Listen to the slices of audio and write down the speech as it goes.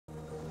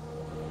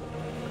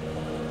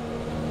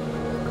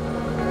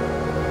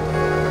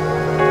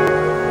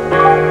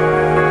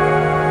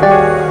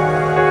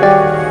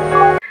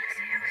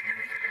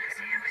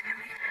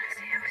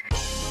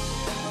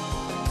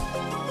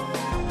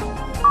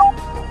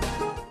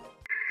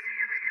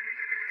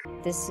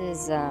This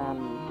is,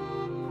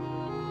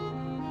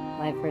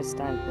 my first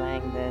time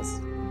playing this.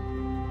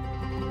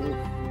 Oof,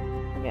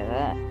 look at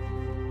that.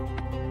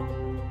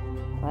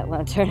 Might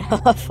want to turn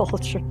off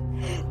Ultra.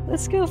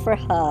 Let's go for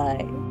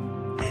high.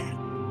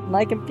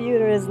 My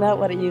computer is not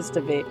what it used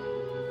to be.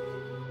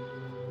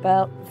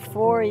 About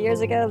 4 years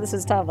ago, this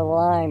was top of the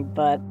line,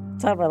 but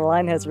top of the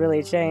line has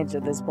really changed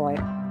at this point.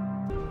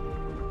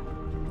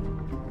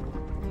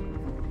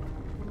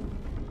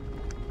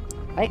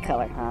 White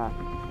color, huh?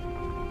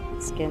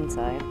 Skin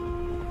type.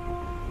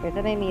 Wait,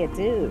 that made me a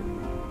dude.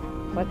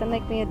 Why'd that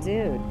make me a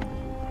dude?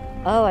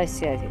 Oh, I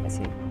see.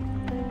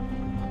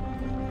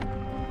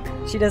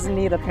 She doesn't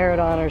need a parrot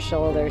on her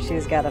shoulder.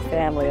 She's got a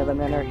family of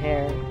them in her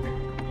hair.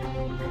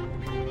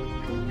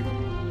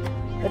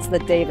 That's the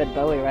David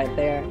Bowie right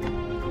there.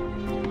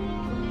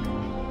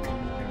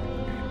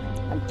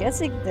 I'm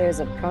guessing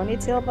there's a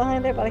ponytail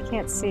behind there, but I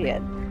can't see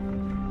it.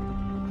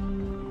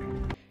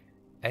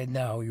 And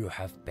now you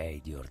have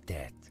paid your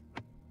debt.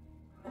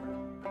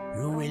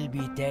 You will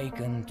be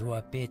taken to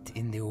a pit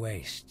in the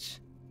wastes.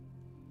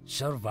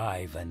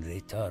 Survive and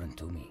return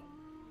to me.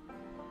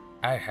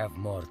 I have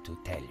more to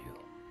tell you.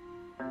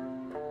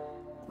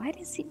 Why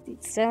does he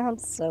sound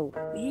so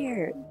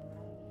weird?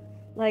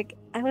 Like,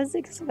 I was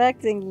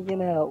expecting, you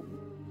know...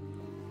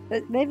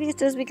 Maybe it's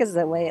just because of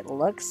the way it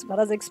looks, but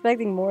I was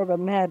expecting more of a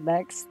Mad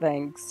Max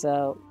thing,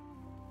 so...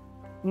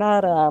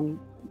 Not, a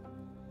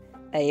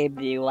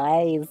the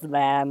wise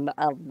man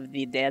of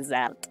the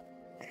desert.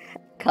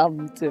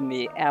 Come to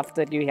me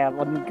after you have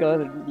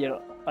gone, you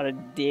know, on a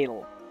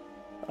deal.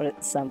 Or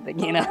something,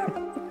 you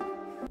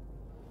know?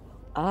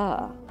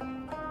 Ah.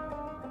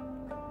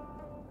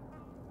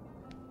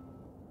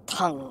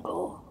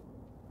 Tango.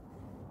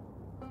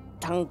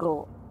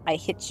 Tango, I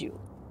hit you.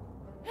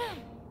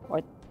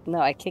 Or, no,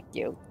 I kick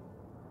you.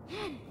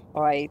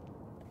 Or I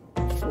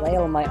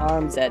flail my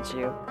arms at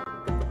you.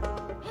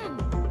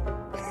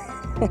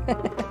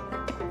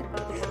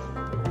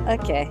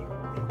 Okay.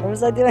 What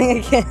was I doing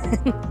again?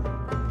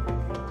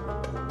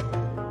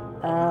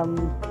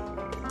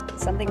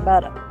 Something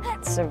about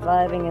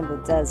surviving in the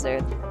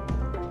desert.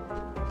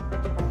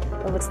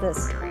 Oh, what's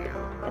this?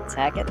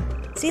 Attack it?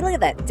 See, look at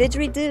that!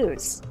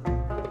 Didgeridoos!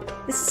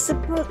 This is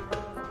supposed...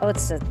 Oh,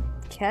 it's a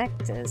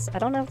cactus. I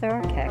don't know if there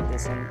are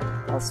cactus in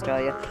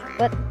Australia,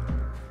 but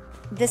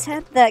this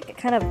had that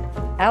kind of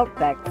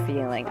Outback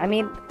feeling. I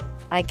mean,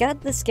 I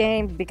got this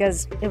game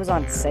because it was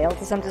on sale,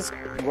 because I'm just...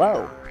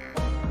 Whoa.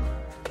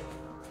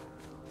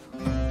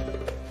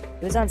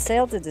 It was on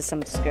sale to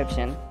some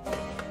subscription,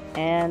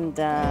 and,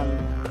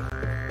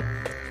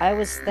 I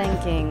was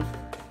thinking...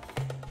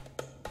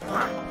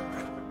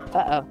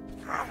 Uh-oh.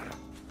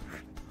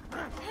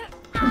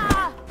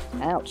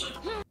 Ouch.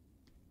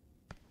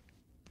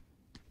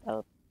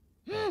 Oh.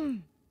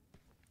 I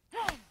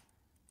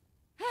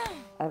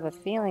have a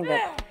feeling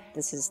that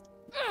this is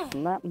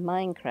not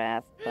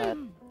Minecraft, but...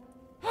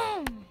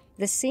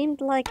 This seemed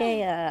like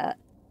a,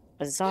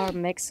 bizarre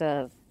mix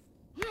of,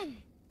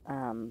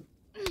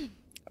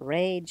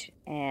 Rage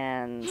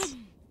and...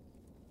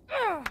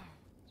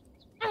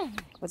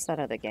 What's that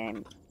other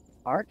game?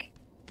 Ark?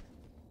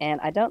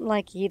 And I don't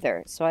like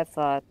either, so I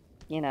thought,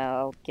 you know,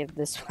 I'll give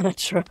this one a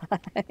try.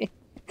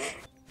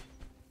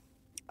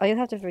 Oh, you'll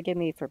have to forgive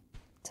me for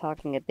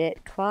talking a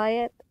bit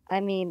quiet.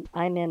 I mean,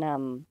 I'm in,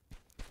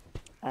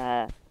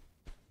 an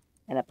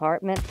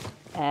apartment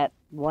at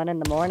 1 in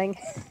the morning.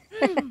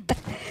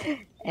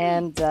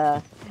 And,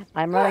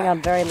 I'm running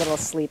on very little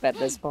sleep at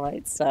this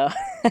point, so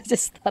I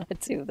just thought I'd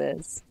do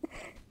this.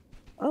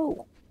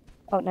 Oh!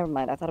 Oh, never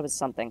mind, I thought it was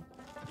something.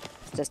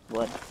 It's just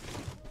wood.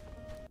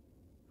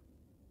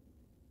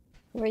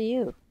 Who are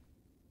you?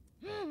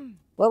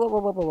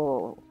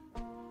 Whoa.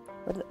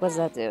 What does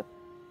that do?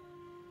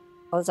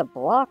 Oh, there's a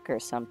block or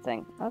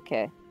something.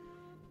 Okay.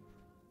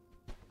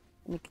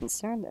 I'm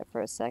concerned there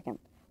for a second.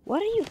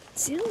 What are you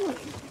doing?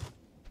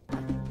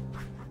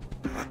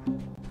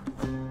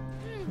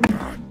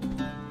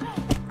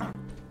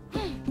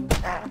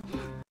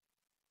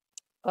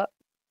 Oh.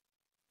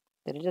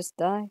 Did it just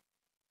die?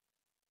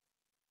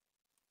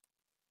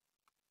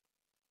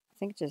 I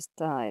think it just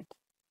died.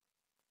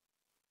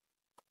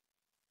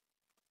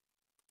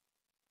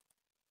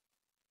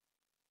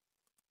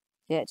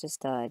 Yeah, it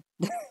just died.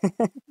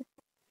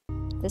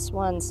 This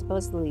one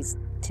supposedly is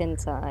 10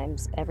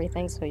 times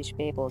everything, so you should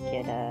be able to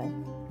get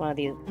one of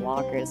these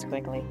blockers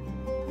quickly.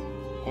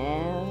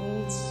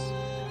 And...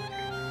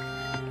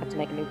 you have to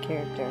make a new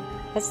character.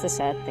 That's the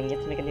sad thing, you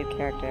have to make a new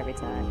character every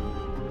time.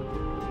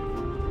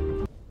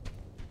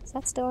 Is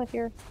that still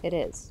here? It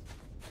is.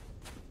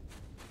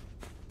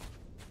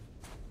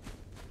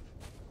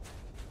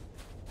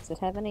 Does it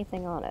have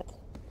anything on it?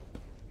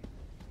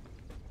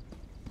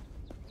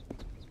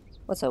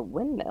 What's a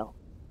windmill?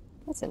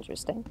 That's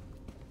interesting.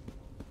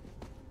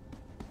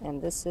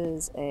 And this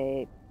is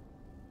a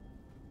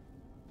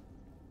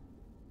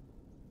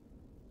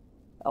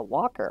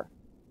walker,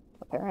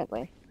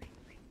 apparently.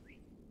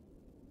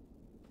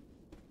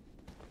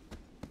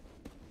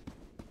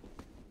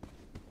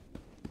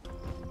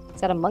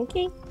 Is that a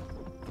monkey?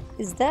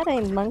 Is that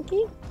a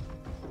monkey?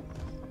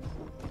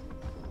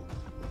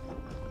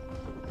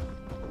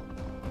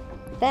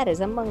 That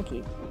is a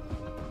monkey.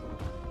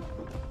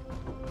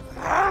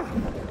 Oh,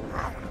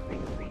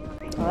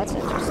 that's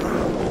interesting.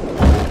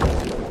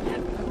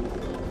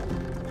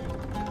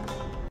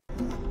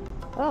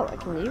 Oh, I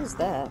can use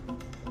that.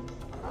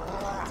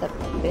 It's a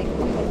big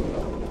one.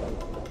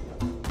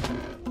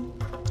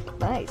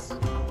 Nice.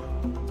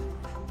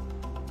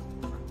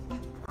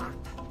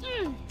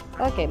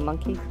 Okay,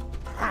 monkey.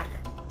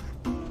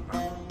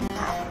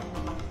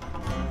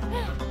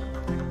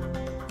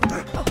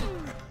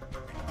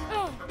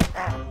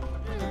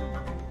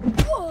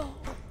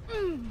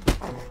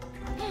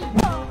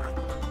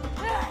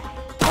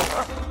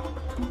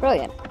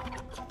 Brilliant.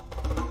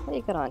 What do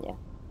you got on you?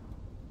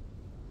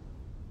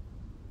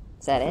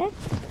 Is that it?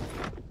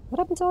 What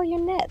happened to all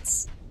your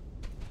nets?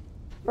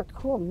 What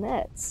cool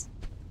nets.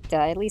 Did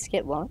I at least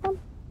get one of them?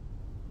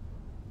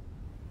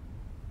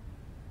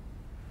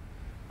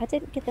 I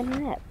didn't get the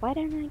net. Why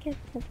didn't I get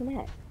the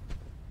net?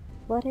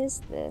 What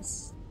is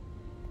this?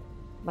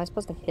 Am I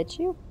supposed to hit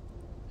you?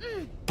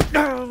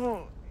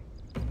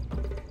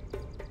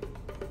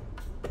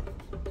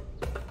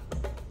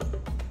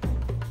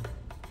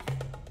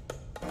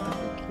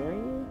 Cure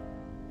you?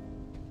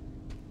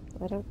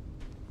 I don't...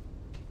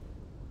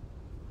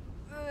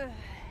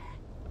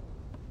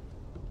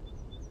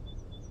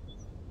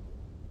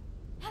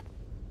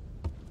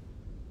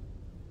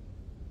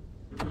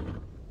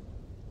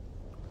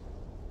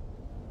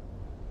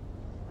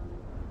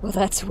 Well,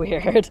 that's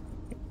weird.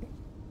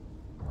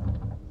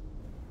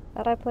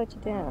 How'd I put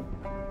you down?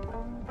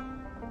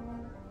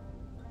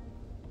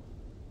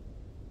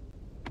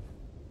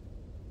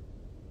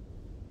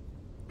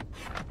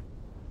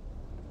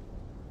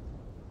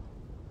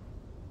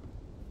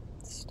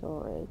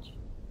 Storage.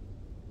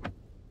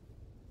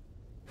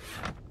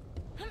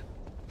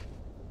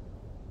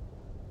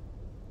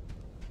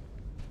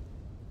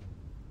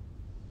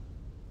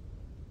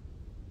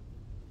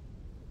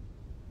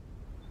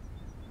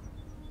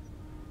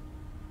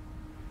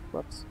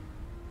 Whoops.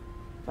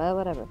 Well,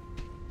 whatever.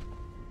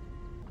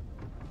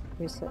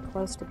 You're so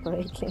close to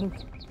breaking.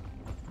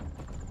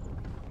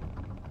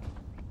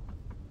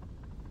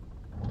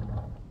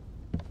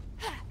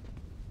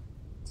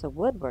 It's a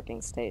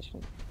woodworking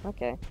station.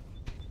 Okay.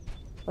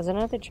 Was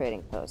another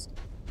trading post.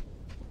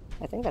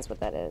 I think that's what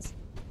that is.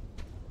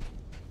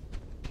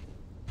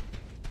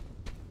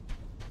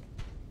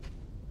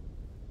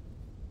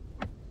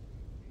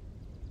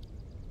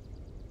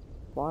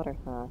 Water,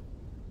 huh?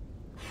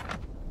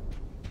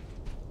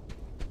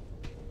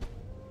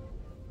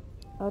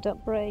 Oh,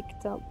 don't break,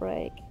 don't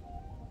break.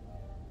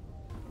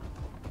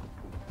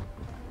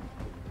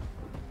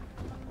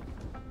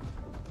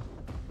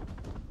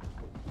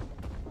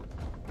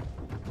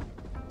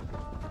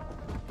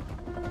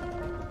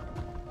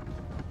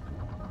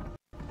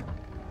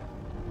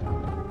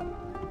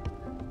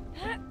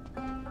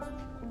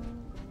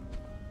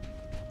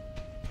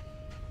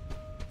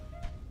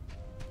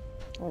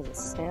 Oh, there's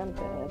a sand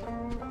bed.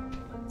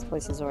 This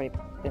place has already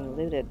been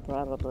looted,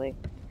 probably.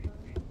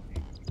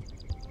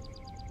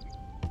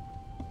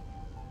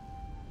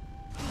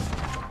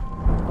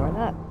 Or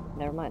not.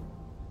 Never mind.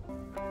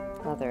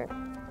 Another.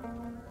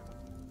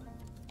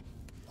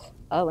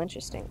 Oh,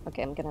 interesting.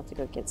 Okay, I'm gonna have to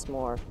go get some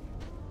more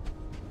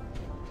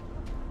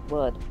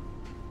wood.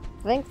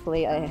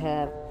 Thankfully, I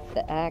have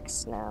the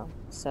axe now,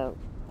 so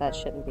that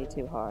shouldn't be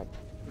too hard.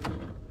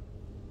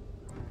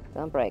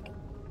 Don't break.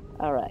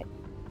 Alright.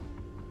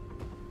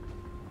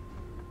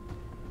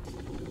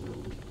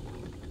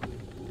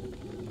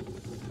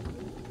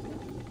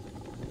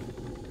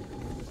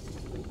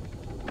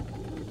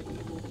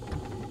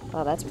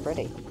 Oh, that's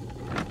pretty.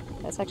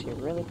 That's actually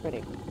really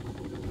pretty.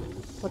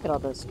 Look at all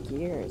those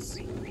gears.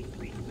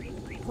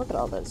 Look at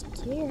all those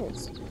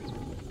gears.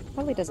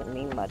 Probably doesn't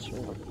mean much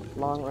in the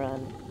long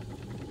run.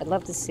 I'd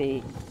love to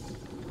see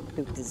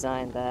who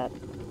designed that.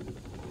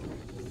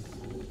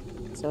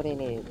 So what do you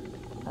need?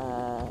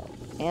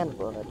 And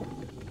wood.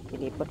 You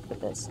need wood for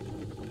this.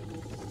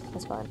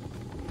 That's fine.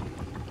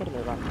 Get a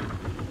move on.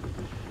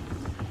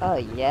 Oh,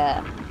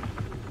 yeah.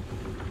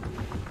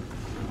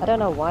 I don't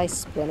know why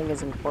spinning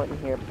is important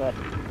here, but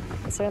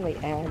it certainly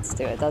adds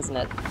to it, doesn't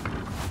it?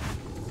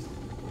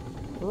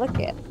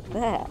 Look at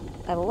that.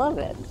 I love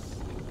it.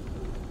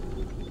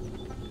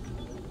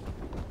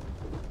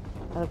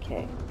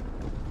 Okay.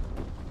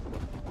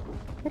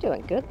 We're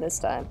doing good this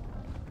time.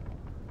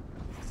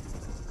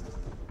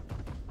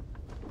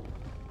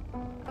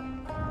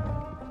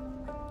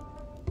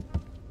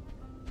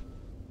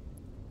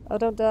 Oh,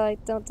 don't die.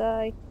 Don't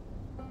die.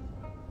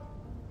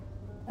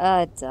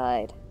 Ah, it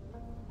died.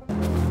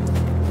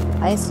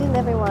 I assume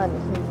everyone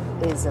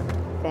who is a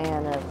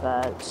fan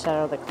of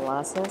Shadow of the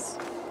Colossus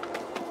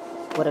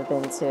would have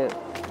been too.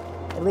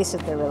 At least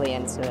if they're really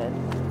into it.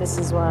 This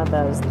is one of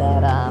those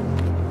that,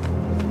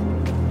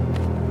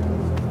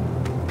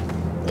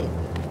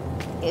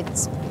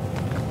 it's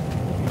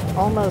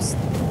almost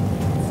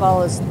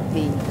follows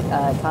the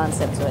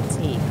concept to a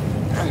T.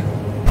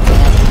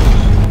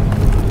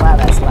 Wow,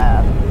 that's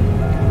loud.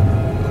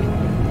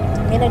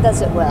 And it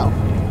does it well.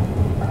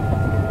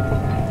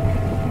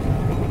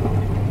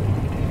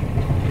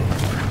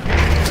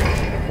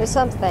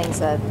 some things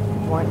that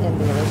weren't in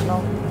the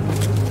original.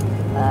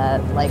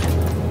 Like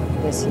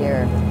this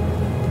here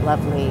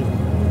lovely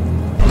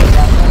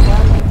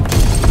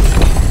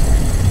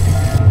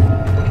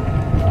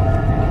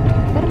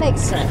that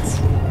makes sense.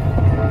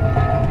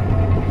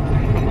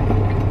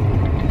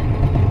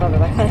 Hold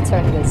on, I gotta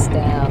turn this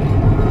down.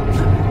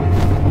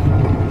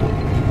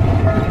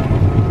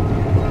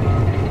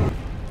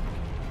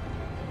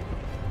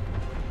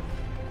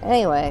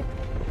 Anyway,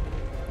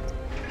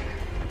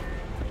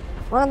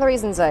 one of the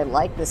reasons I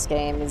like this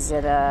game is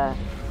that,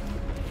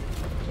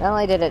 not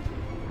only did it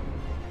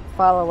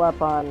follow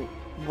up on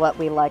what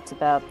we liked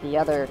about the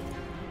other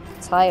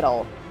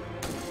title,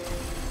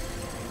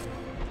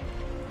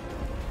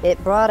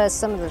 it brought us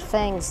some of the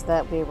things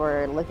that we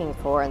were looking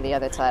for in the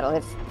other title.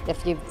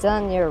 If you've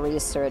done your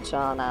research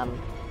on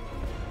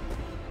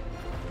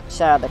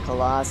Shadow of the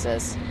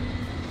Colossus,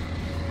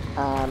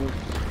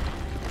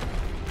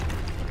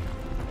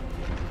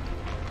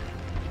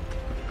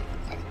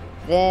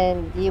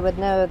 then you would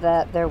know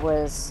that there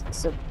was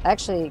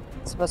actually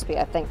supposed to be,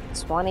 I think,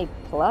 20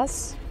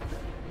 plus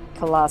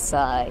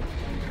colossi,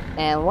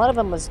 and one of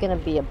them was going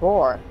to be a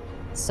boar.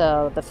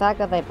 So the fact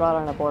that they brought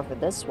on a boar for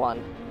this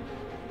one,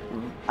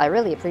 I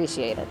really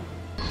appreciate it.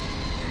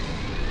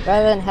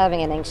 Rather than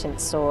having an ancient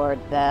sword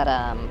that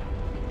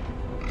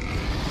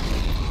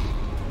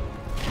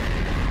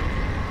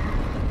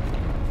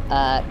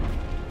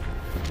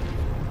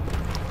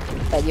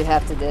that you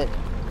have to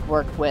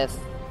work with.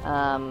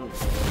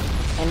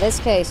 In this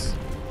case,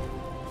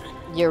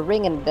 you're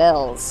ringing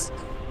bells.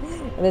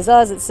 And as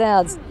odd as it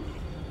sounds,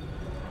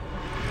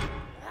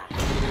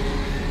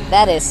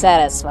 that is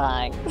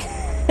satisfying.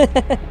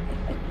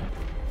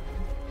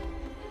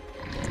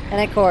 And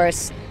of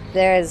course,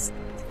 there's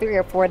 3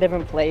 or 4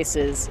 different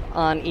places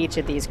on each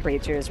of these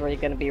creatures where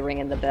you're going to be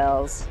ringing the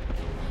bells.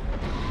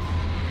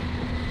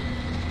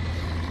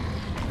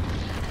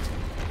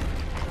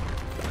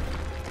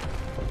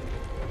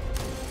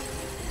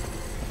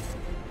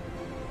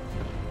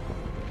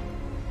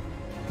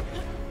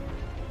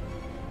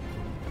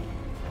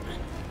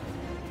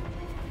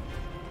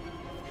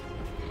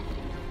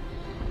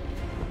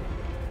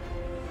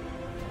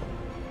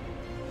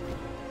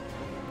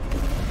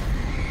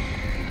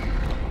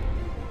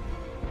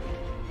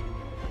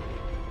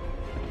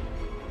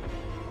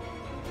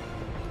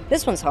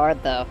 This one's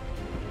hard, though.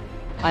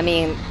 I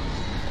mean,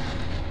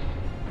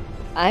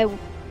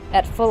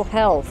 at full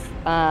health,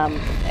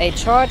 a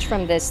charge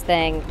from this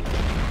thing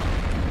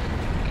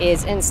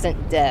is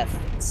instant death,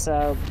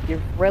 so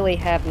you really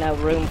have no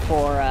room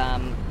for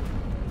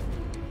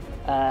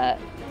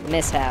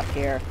mishap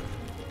here.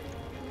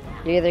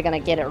 You're either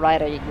gonna get it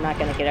right or you're not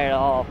gonna get it at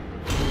all.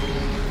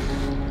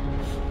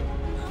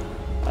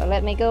 Oh,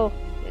 let me go.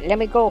 Let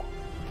me go.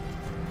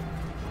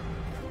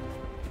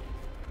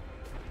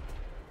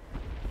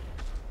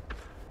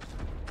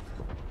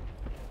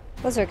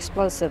 Those are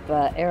explosive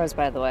arrows,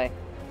 by the way.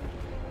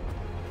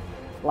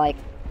 Like,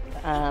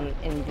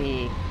 in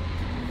the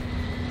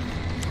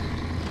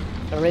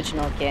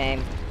original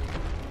game.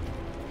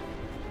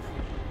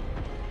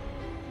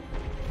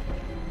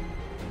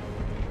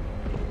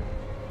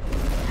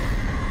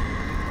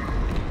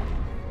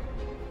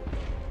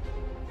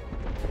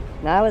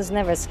 Now, I was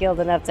never skilled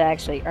enough to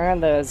actually earn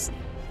those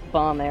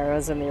bomb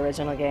arrows in the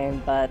original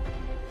game, but...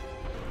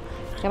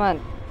 Come on.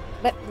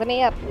 Let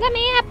me up. Let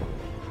me up!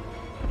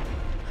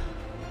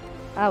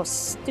 Oh,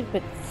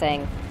 stupid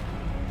thing.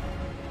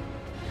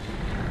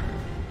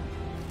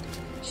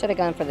 Should have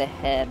gone for the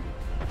head.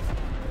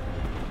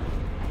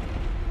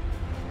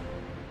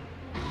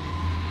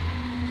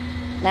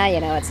 Now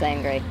you know it's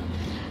angry.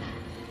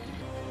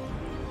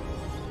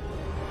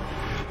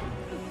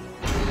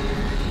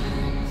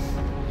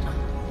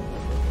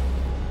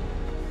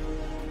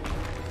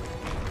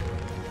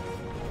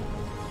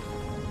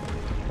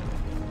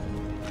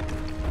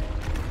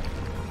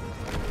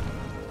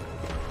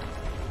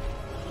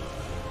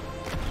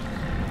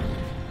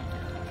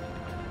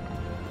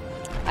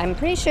 I'm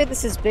pretty sure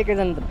this is bigger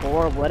than the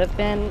boar would have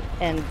been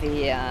in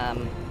the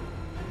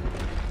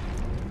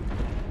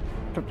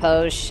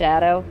proposed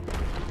Shadow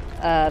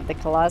of the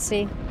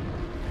Colossi.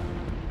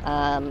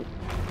 But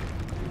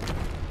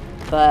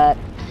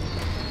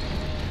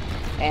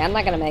hey, I'm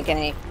not gonna make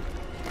any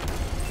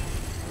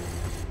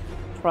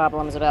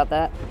problems about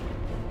that.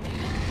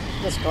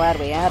 Just glad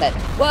we had it.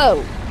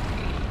 Whoa!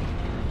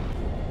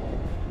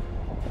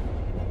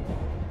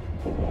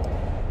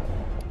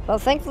 Well,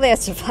 thankfully I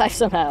survived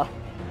somehow.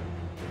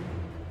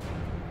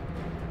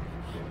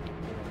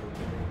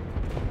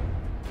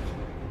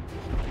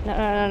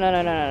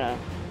 No.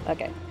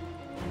 Okay.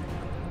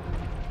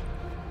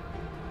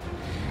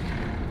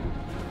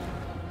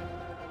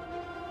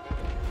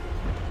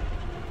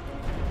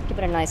 Give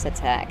it a nice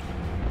attack.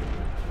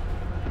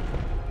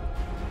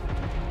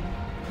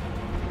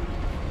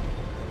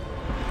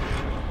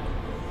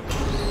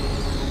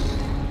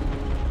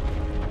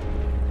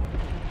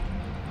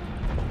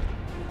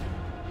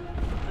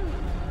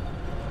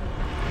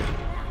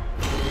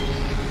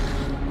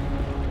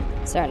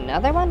 Is there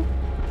another one?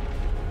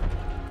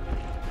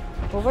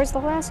 Well, where's the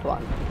last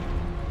one?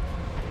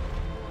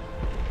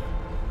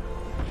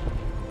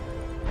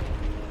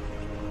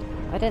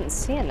 I didn't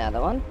see another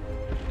one.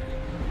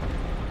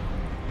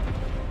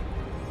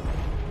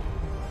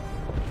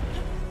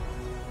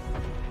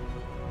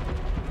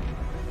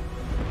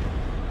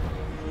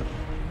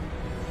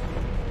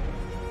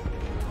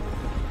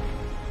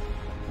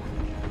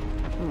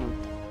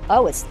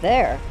 Oh, it's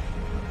there.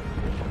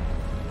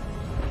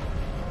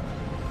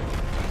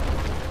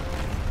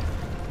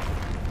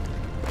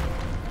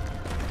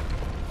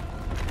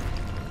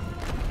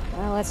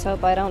 Well, let's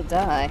hope I don't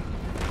die.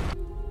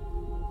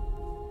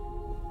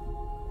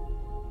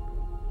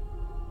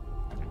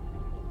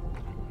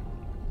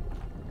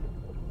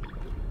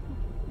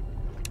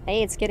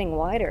 Hey, it's getting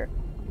wider.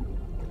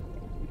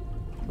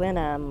 When,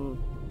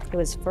 it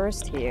was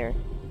first here,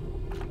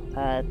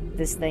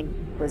 this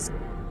thing was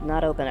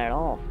not open at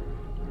all.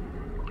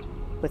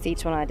 With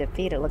each one I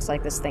defeat, it looks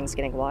like this thing's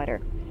getting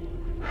wider.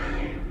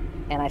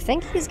 And I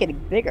think he's getting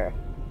bigger.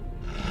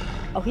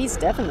 Oh, he's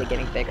definitely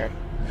getting bigger.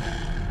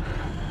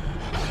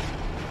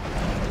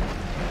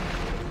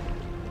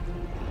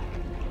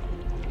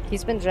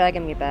 He's been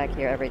dragging me back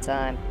here every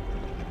time.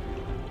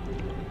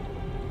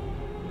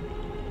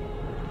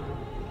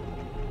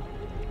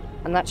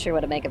 I'm not sure what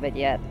to make of it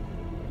yet.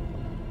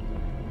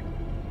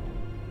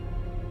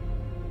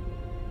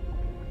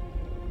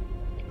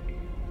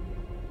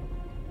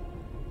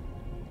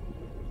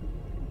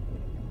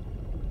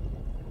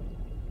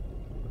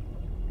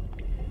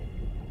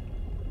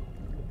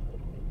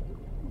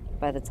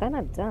 By the time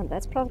I'm done,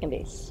 that's probably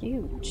gonna be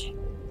huge.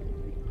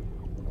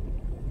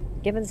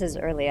 Given this is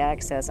early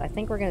access, I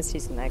think we're gonna see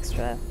some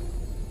extra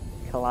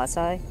colossi.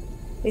 At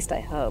least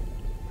I hope.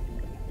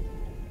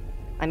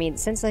 I mean,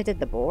 since I did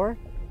the boar,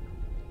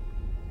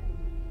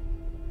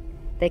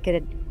 they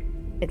could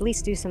at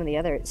least do some of the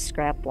other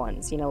scrap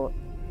ones. You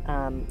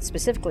know,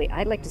 specifically,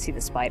 I'd like to see the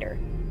spider.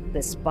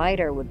 The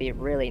spider would be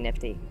really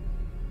nifty.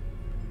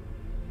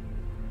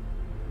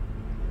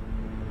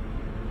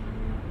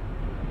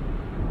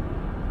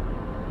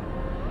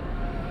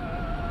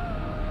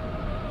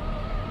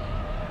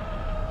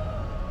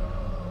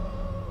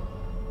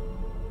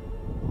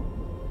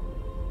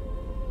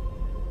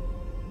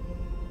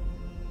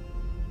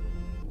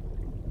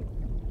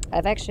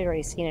 I've actually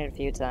already seen it a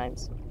few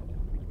times.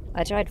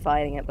 I tried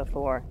fighting it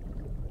before.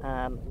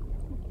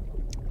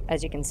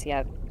 As you can see,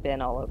 I've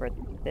been all over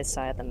this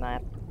side of the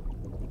map.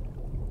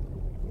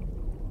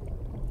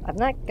 I've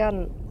not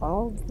gotten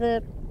all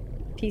the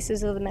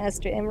pieces of the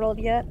Master Emerald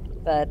yet,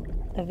 but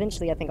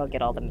eventually I think I'll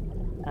get all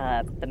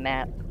the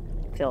map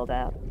filled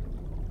out.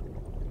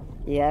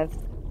 Yeah,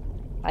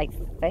 I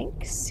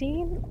think,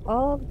 seen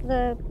all of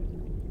the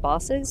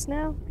bosses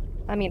now?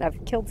 I mean,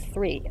 I've killed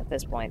 3 at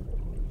this point,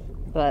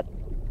 but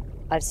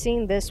I've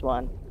seen this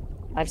one.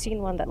 I've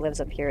seen one that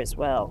lives up here as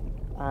well.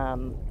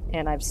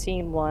 And I've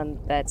seen one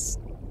that's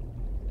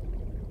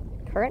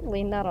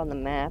currently not on the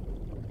map.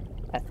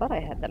 I thought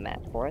I had the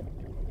map for it.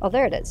 Oh,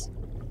 there it is.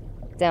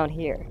 Down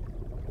here.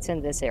 It's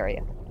in this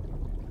area.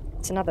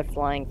 It's another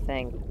flying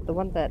thing. The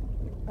one that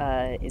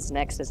is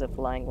next is a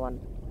flying one.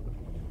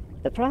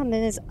 The problem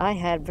is I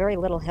had very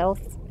little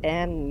health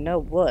and no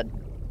wood.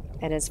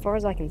 And as far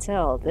as I can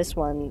tell, this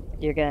one,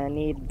 you're gonna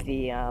need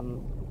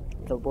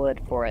the wood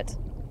for it.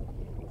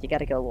 You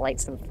gotta go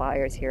light some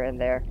fires here and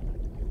there.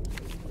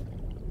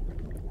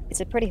 It's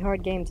a pretty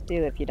hard game to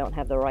do if you don't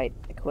have the right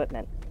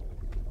equipment.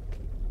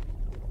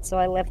 So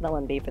I left that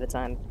one be for the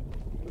time.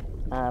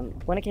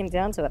 When it came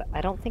down to it,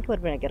 I don't think it would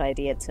have been a good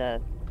idea to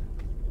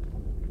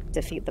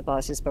defeat the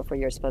bosses before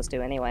you're supposed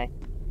to anyway.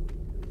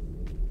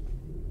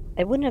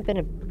 It wouldn't have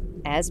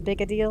been as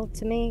big a deal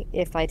to me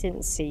if I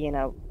didn't see, you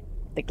know,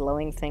 the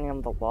glowing thing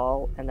on the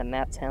wall and the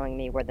map telling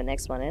me where the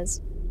next one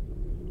is.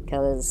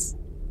 Because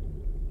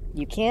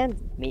you can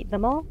meet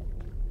them all,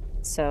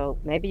 so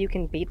maybe you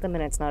can beat them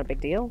and it's not a big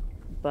deal,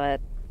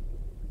 but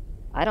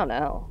I don't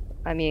know.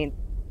 I mean,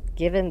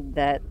 given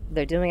that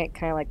they're doing it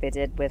kind of like they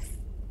did with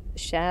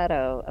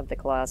Shadow of the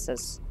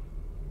Colossus,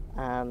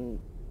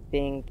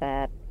 being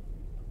that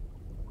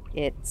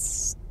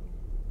it's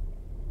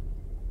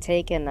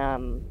taken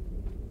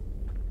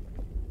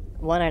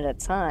one at a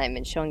time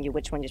and showing you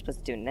which one you're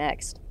supposed to do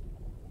next,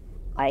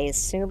 I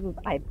assume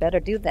I better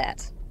do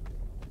that.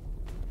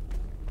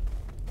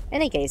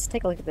 Any case,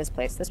 take a look at this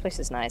place. This place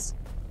is nice.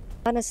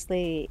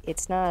 Honestly,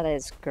 it's not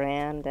as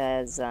grand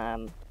as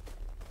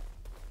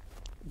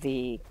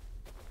the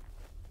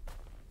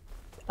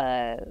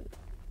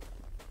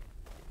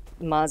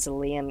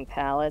Mausoleum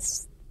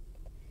Palace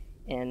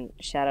in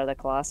Shadow of the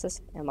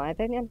Colossus, in my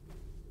opinion.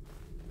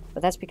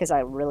 But that's because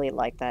I really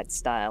like that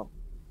style.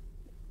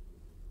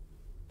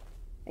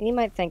 And you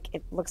might think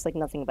it looks like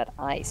nothing but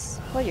ice.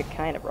 Well, you're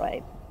kind of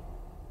right.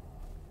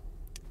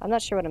 I'm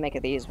not sure what to make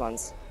of these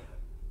ones.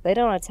 They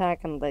don't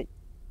attack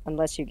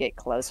unless you get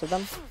close to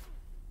them.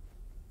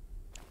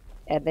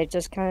 And they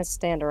just kind of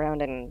stand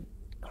around and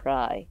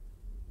cry.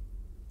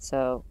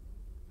 So,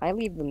 I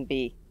leave them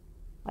be.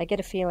 I get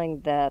a feeling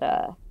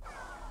that,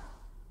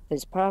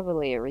 there's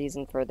probably a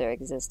reason for their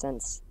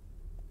existence.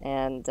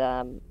 And,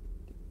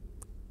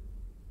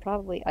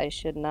 probably I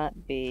should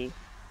not be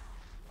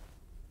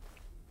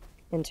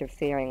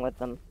interfering with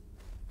them.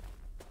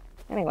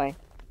 Anyway,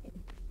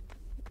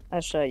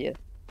 I'll show you.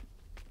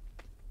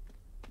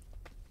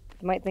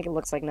 You might think it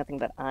looks like nothing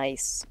but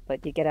ice,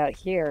 but you get out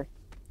here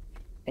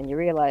and you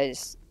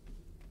realize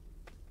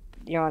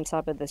you're on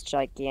top of this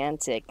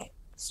gigantic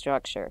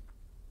structure.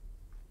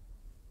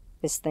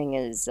 This thing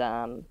is,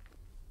 the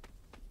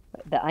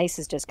ice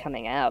is just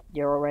coming out.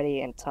 You're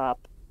already on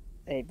top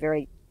a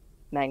very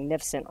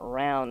magnificent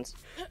round,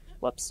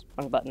 whoops,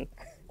 wrong button,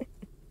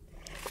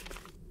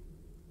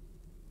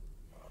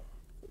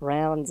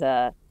 round,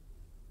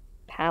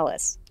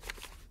 palace.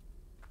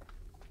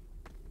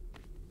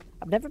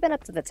 I've never been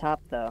up to the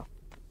top, though.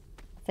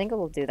 I think I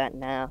will do that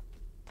now.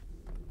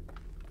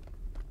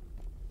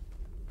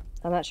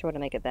 I'm not sure what to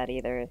make of that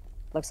either.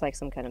 Looks like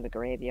some kind of a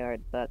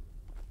graveyard, but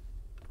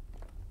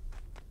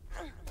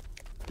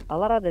a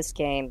lot of this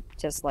game,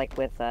 just like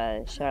with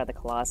Shadow of the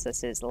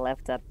Colossus, is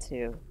left up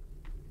to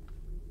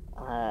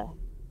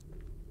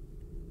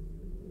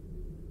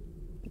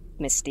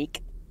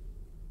mystique.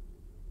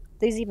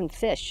 There's even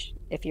fish.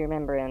 If you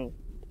remember in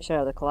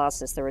Shadow of the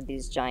Colossus, there were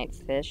these giant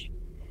fish.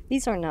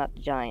 These are not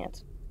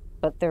giant,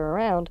 but they're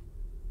around,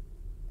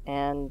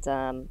 and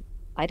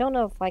I don't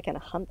know if I can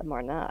hunt them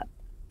or not.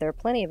 There are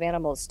plenty of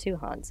animals to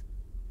hunt,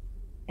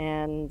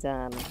 and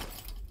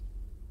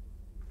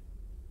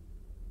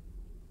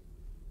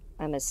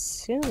I'm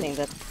assuming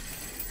that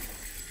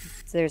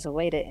there's a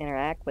way to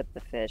interact with the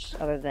fish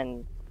other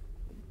than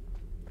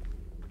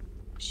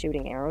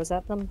shooting arrows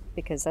at them,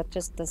 because that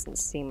just doesn't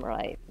seem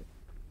right,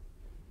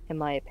 in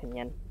my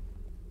opinion.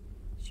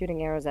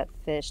 Shooting arrows at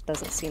fish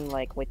doesn't seem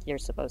like what you're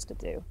supposed to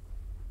do.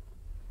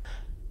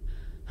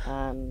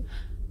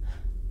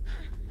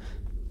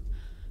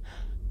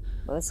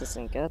 Well, this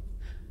isn't good.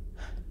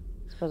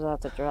 Suppose I'll have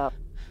to drop.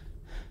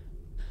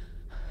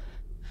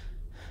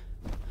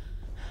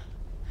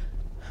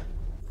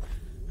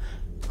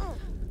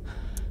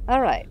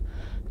 Alright.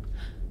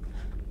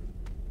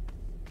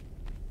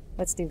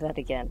 Let's do that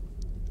again.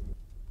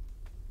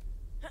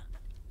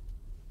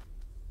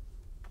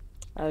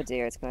 Oh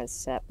dear, it's gonna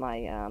set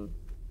my,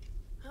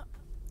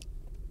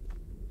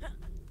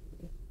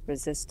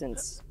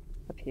 resistance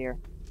up here.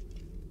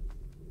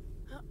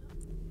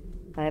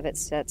 I have it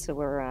set so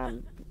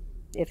we're,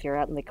 if you're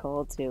out in the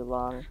cold too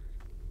long,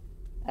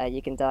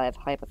 you can die of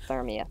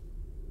hypothermia.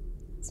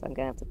 So I'm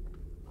gonna have to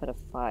put a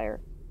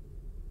fire.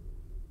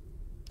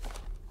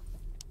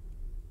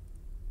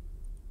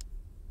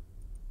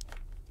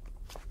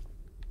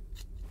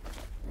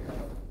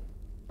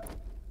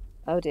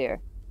 Oh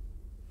dear.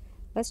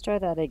 Let's try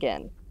that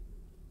again.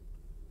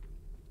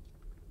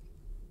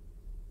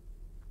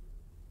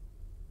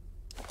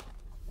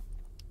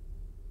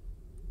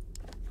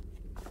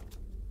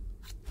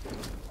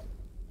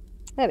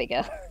 There we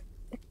go.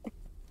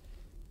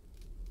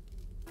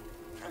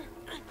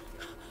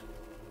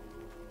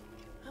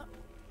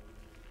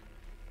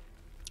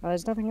 Oh,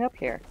 there's nothing up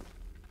here.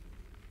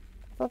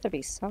 I thought there'd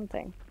be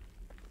something.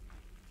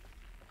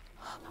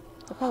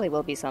 There probably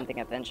will be something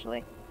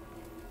eventually.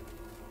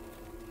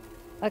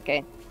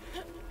 Okay.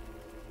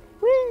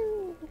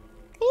 Woo!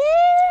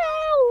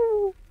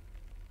 Ew!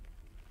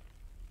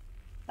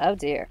 Oh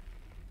dear.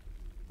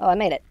 Oh, I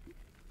made it.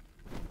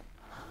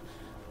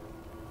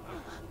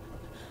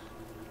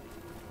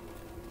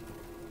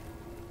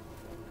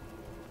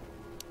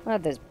 Oh,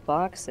 there's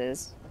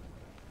boxes.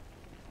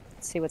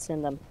 Let's see what's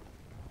in them.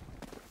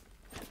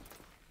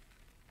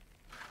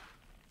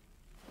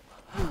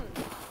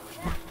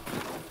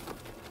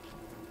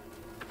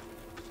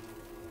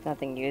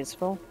 Nothing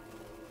useful.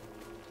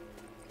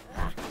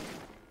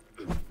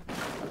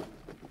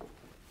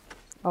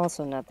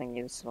 Also nothing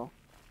useful.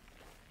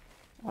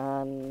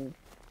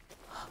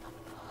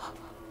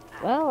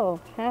 Well,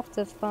 have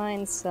to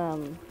find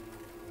some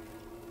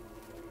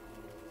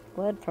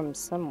blood from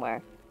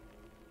somewhere.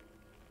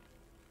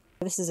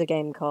 This is a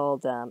game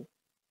called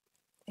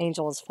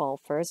Angels Fall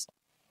First.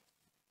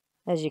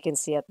 As you can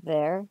see up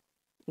there,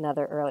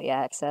 another early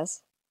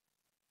access.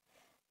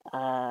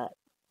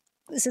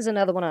 This is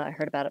another one I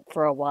heard about it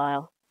for a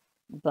while,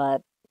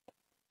 but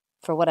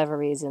for whatever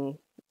reason,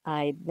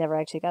 I never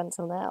actually got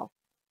until now.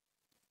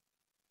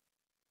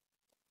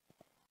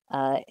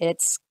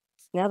 It's,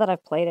 now that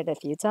I've played it a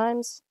few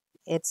times,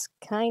 it's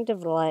kind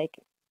of like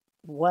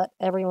what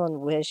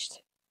everyone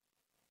wished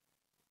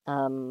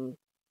Battlefront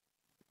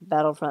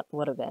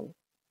would have been.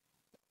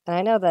 And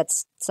I know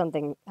that's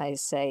something I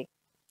say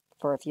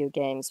for a few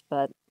games,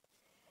 but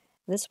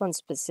this one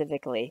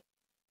specifically,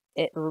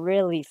 it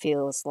really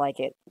feels like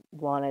it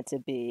wanted to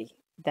be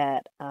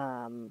that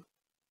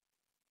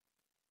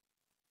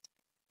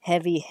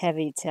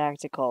heavy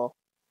tactical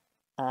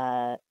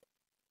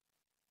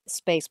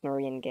Space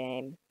Marine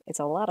game. It's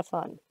a lot of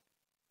fun.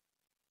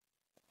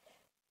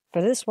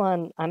 For this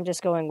one, I'm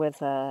just going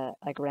with a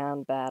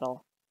ground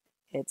battle.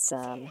 It's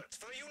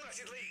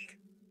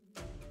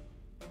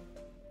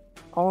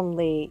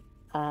only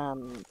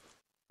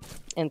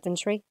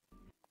infantry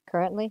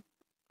currently,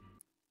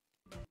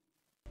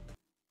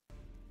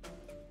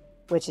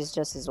 which is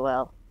just as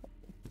well.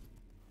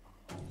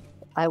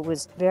 I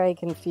was very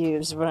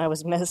confused when I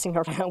was messing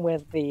around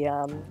with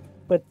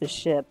the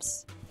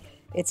ships.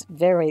 It's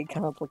very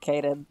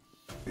complicated.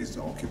 Is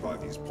to occupy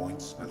these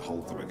points and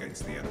hold them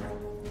against the enemy.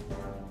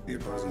 The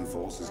opposing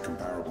force is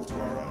comparable to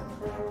our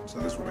own, so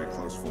this will be a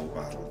close-fought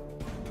battle.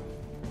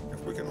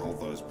 If we can hold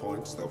those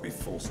points, they'll be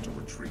forced to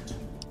retreat.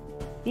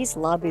 These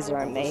lobbies are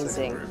All the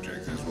amazing. secondary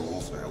objectives will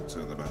also help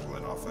turn the battle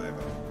in our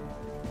favor.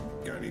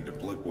 Gaining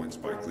deploy points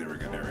by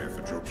clearing an area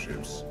for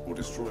dropships or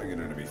destroying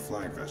an enemy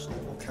flag vessel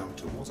will count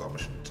towards our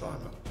mission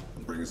timer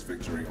and bring us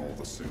victory all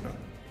the sooner.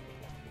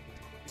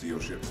 To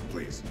your ships,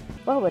 please.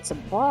 Whoa, it's a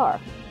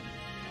bar.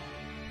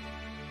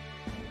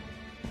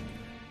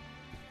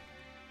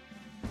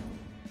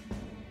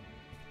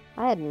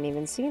 I hadn't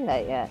even seen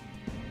that yet.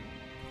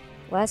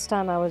 Last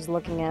time I was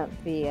looking at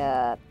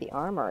the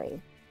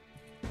armory.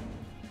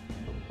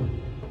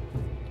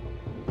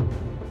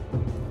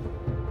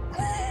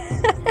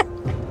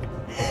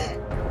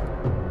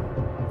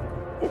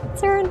 It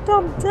turned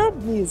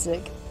dub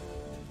music.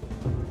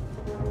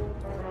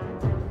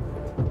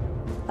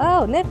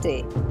 Oh,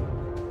 nifty.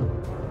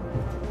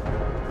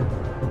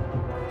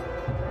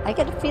 I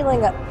get a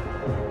feeling that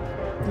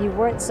you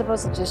weren't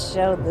supposed to just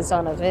show this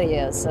on a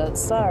video, so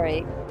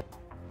sorry.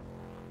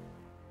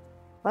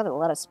 Wow, there are a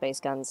lot of space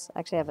guns.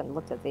 Actually, I haven't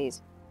looked at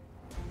these.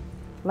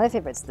 My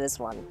favorite's this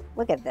one.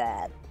 Look at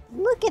that.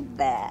 Look at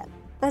that.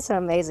 That's an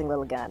amazing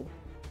little gun.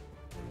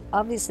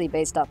 Obviously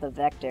based off the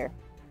Vector.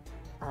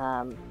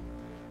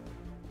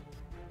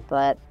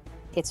 But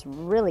it's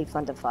really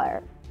fun to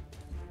fire.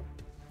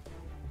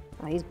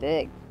 Oh, he's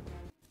big.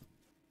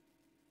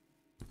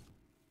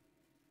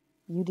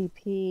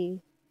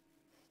 UDP.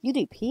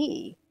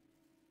 UDP?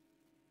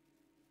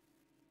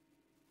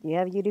 You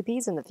have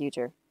UDPs in the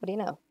future. What do you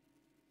know?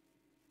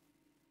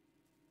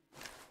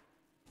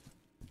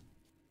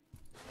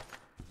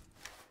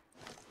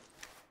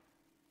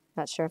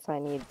 Not sure if I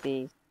need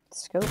the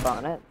scope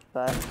on it,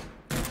 but...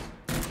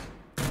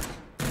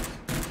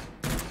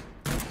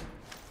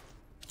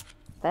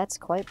 That's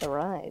quite the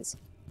rise.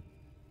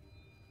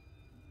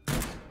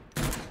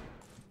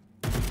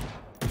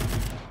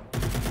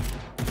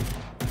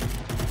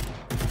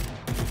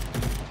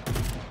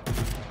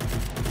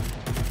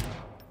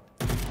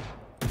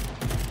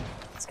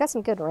 It's got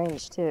some good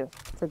range, too,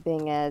 for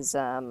being as,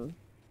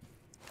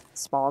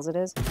 small as it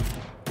is.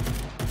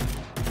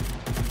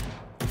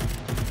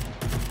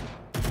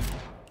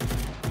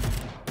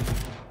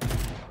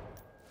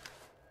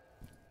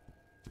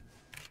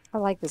 I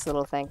like this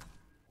little thing.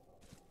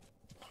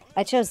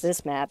 I chose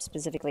this map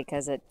specifically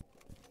because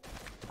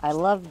I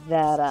love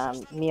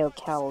that Neo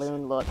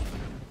Kowloon look.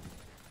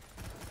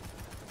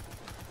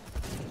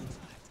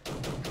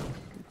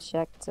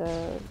 Checked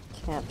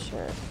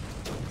capture.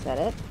 Is that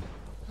it?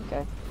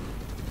 Okay.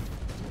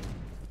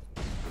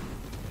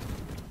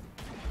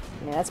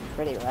 I mean, that's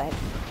pretty, right?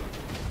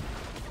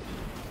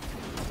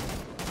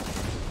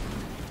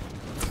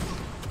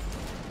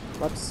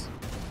 Whoops.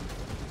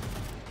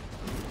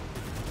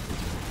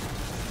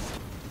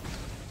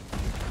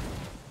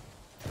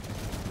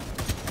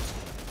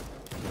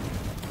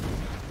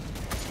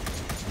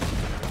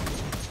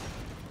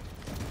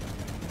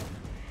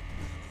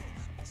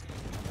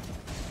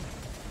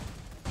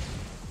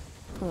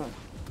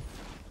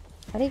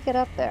 How do you get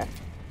up there?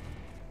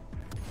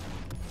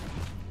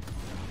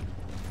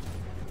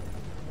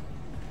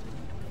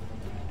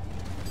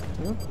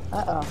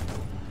 Uh-oh.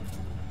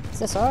 Is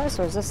this ours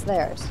or is this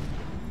theirs?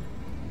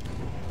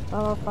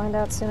 Well, we'll find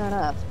out soon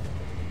enough.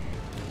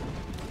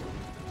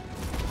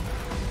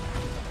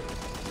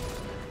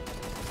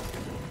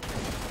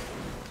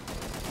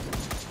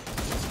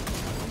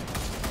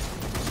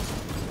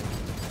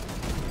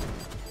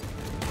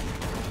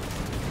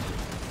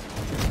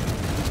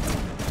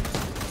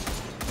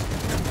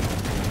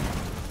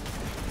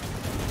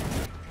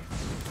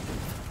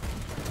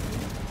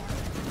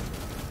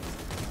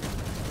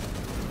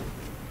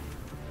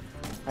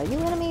 Are you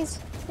enemies?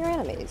 You're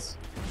enemies.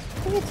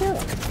 What are you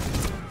doing?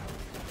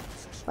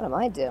 What am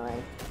I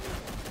doing?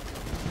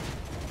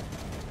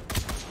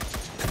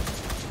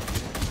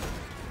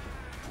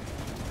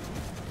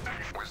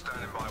 We're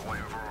standing by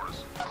waiting for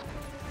orders.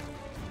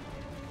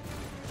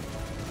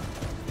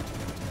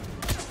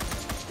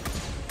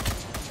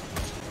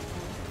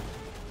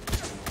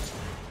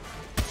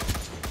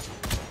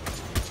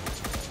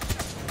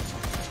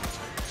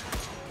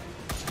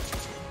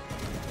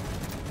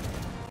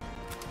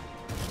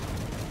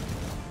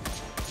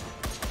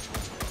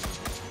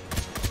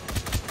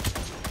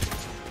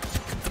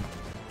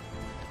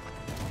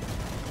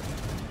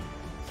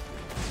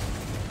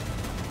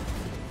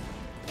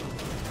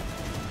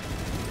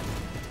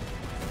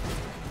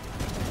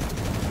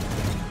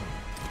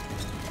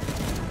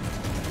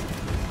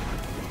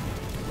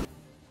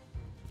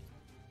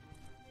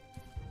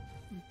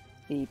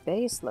 The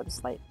base looks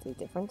slightly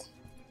different.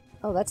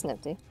 Oh, that's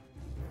nifty.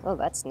 Oh,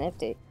 that's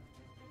nifty.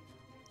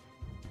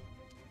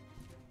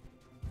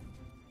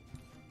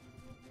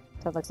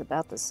 That looks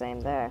about the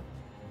same there.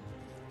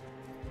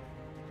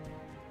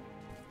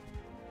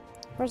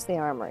 Where's the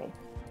armory?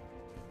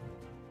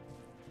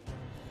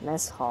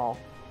 Mess hall.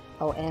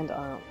 Oh, and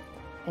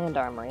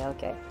armory,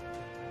 okay.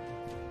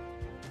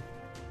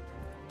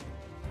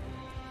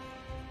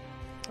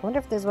 I wonder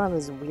if there's one of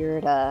those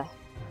weird,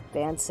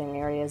 dancing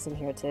areas in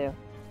here, too.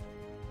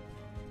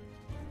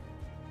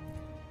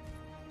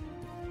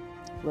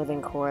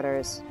 Living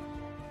quarters.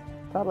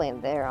 Probably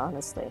in there,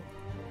 honestly.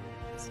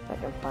 See if I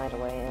can find a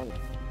way in.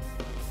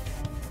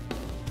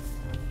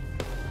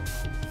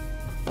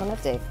 Oh,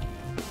 nifty.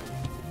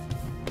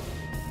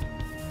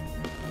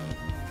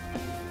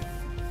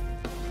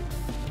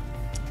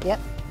 Yep.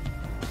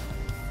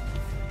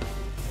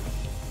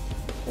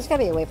 There's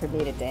gotta be a way for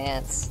me to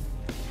dance.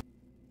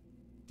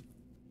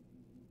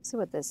 Let's see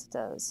what this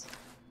does.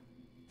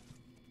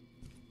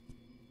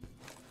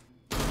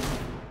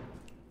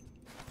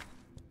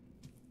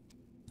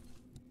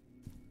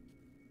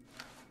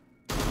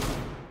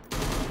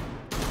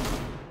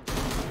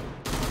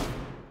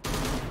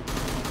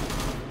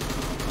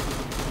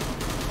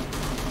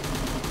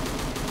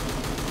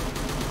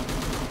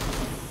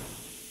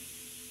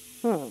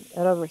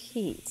 It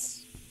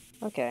overheats.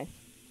 Okay.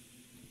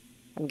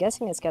 I'm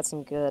guessing it's got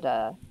some good,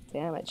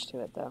 damage to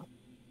it, though.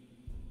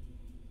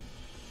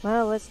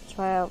 Well, let's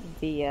try out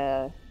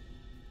the,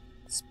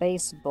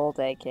 Space Bolt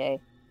AK.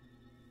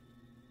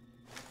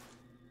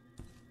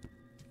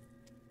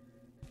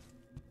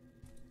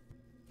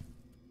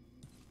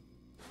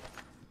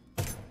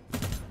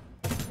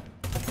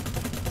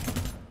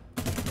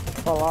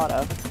 Full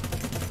auto.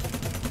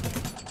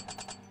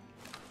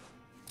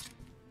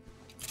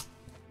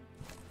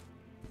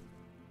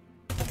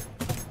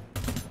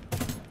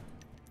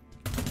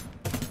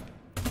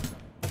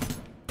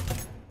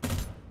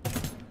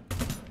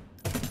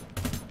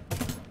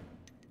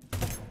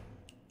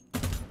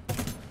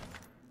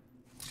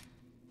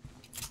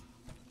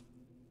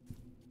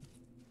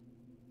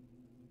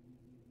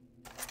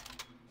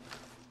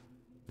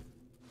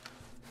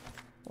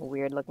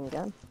 Weird looking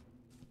gun.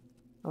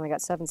 Only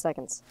got 7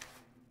 seconds.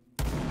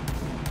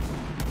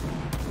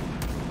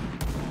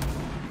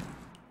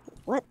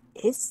 What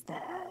is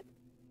that?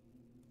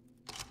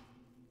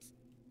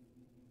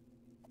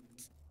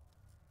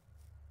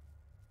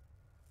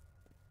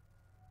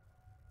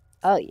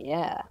 Oh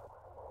yeah.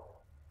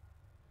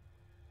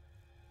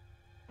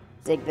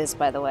 Dig this,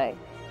 by the way.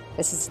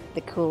 This is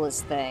the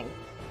coolest thing.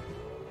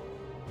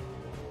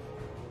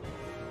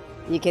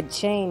 You could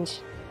change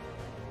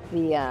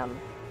the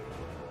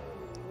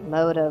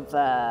mode of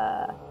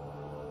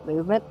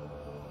movement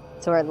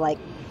to where like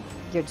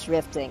you're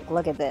drifting.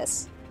 Look at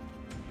this.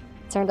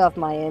 Turned off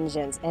my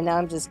engines and now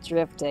I'm just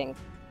drifting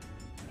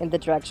in the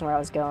direction where I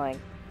was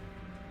going.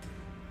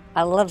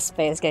 I love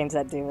space games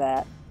that do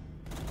that.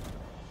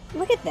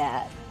 Look at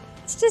that.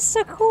 It's just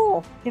so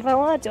cool. If I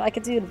wanted to, I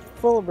could do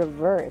full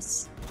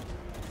reverse.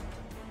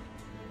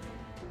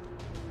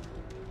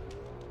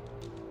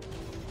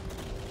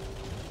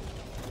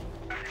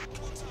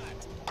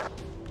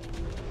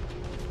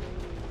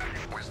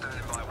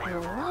 I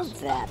love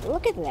that.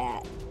 Look at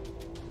that.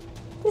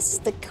 This is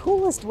the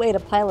coolest way to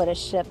pilot a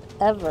ship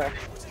ever.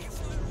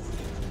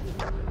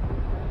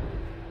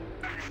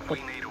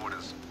 We need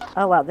orders.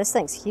 Oh wow, this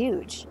thing's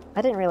huge.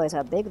 I didn't realize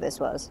how big this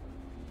was.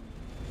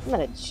 I'm at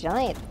a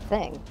giant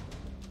thing.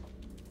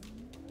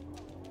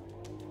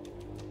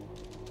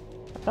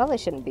 I probably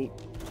shouldn't be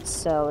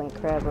so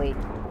incredibly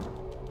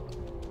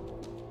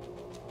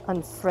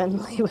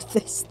unfriendly with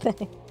this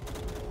thing.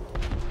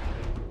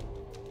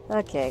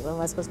 Okay, what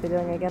am I supposed to be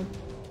doing again?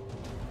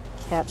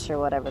 Capture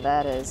whatever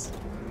that is.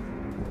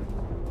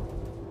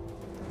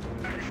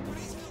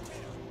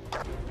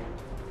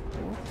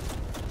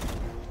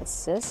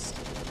 Assist?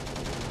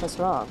 What's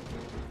wrong?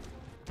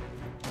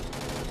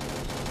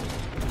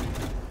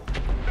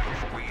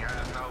 We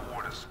have no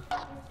orders.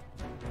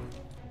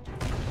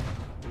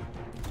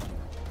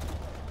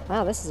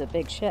 Wow, this is a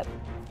big ship.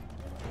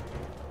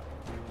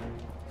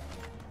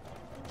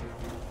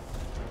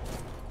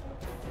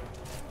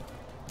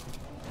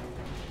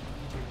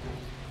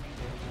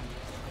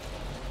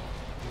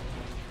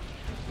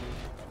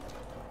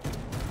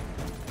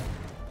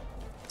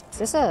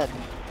 Is this a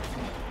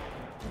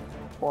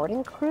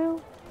boarding crew?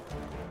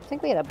 I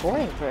think we had a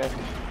boarding crew.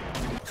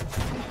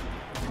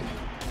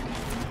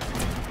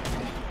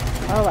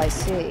 Oh, I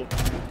see.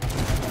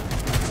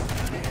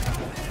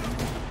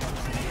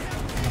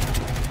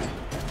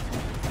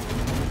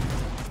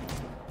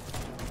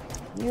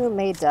 You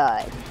may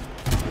die.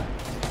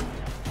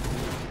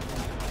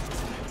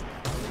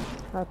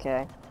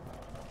 Okay.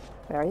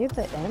 Wait, are you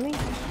the enemy?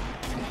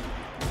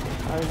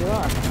 Oh, you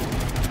are.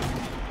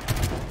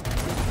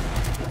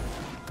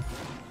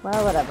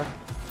 Well, whatever.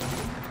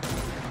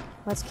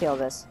 Let's kill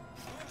this.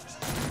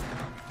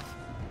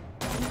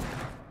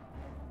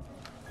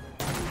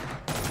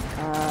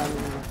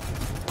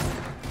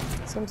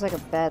 Seems like a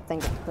bad thing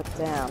to put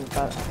down,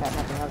 but I got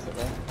nothing else to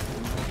do.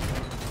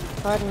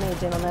 Pardon me,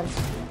 gentlemen.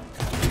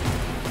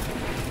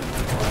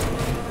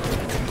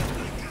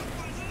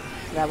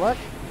 Did that work?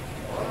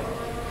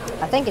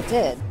 I think it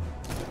did.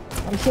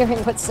 I'm hearing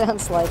what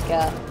sounds like,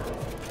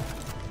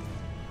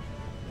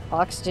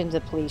 oxygen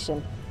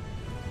depletion.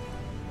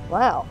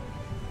 Wow.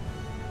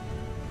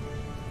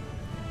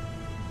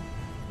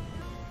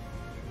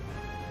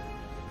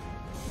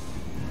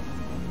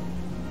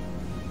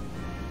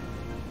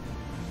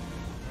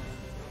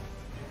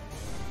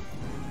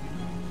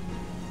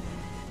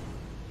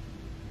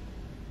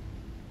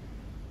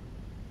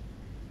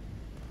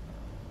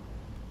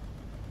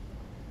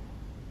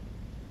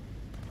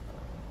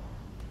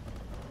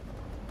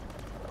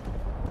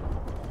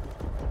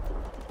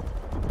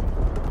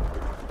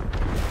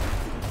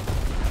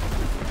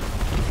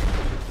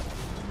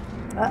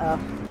 Uh-oh.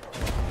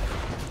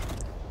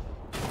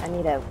 I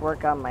need to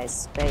work on my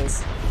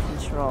space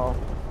control.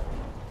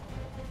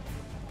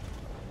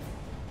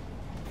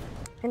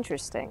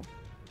 Interesting.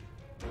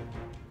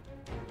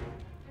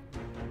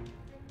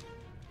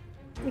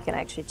 You can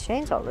actually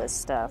change all this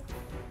stuff.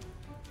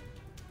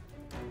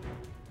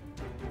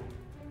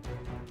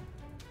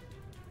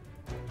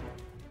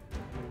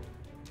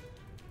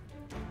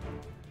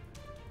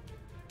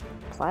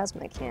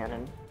 Plasma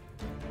cannon.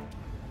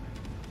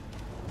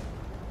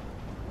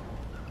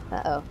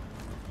 Uh-oh.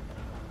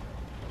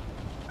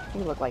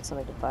 You look like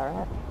something to fire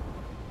at.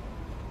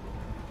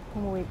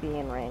 When will we be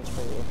in range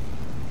for you?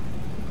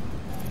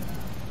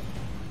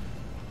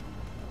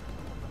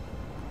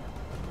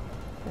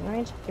 In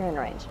range? You're in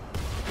range.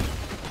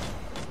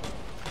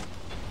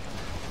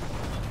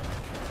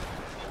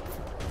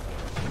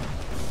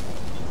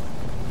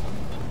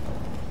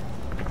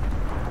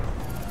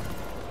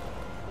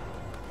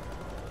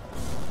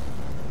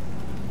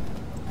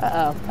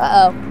 Uh-oh.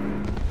 Uh-oh.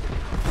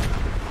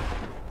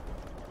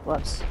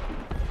 Whoops.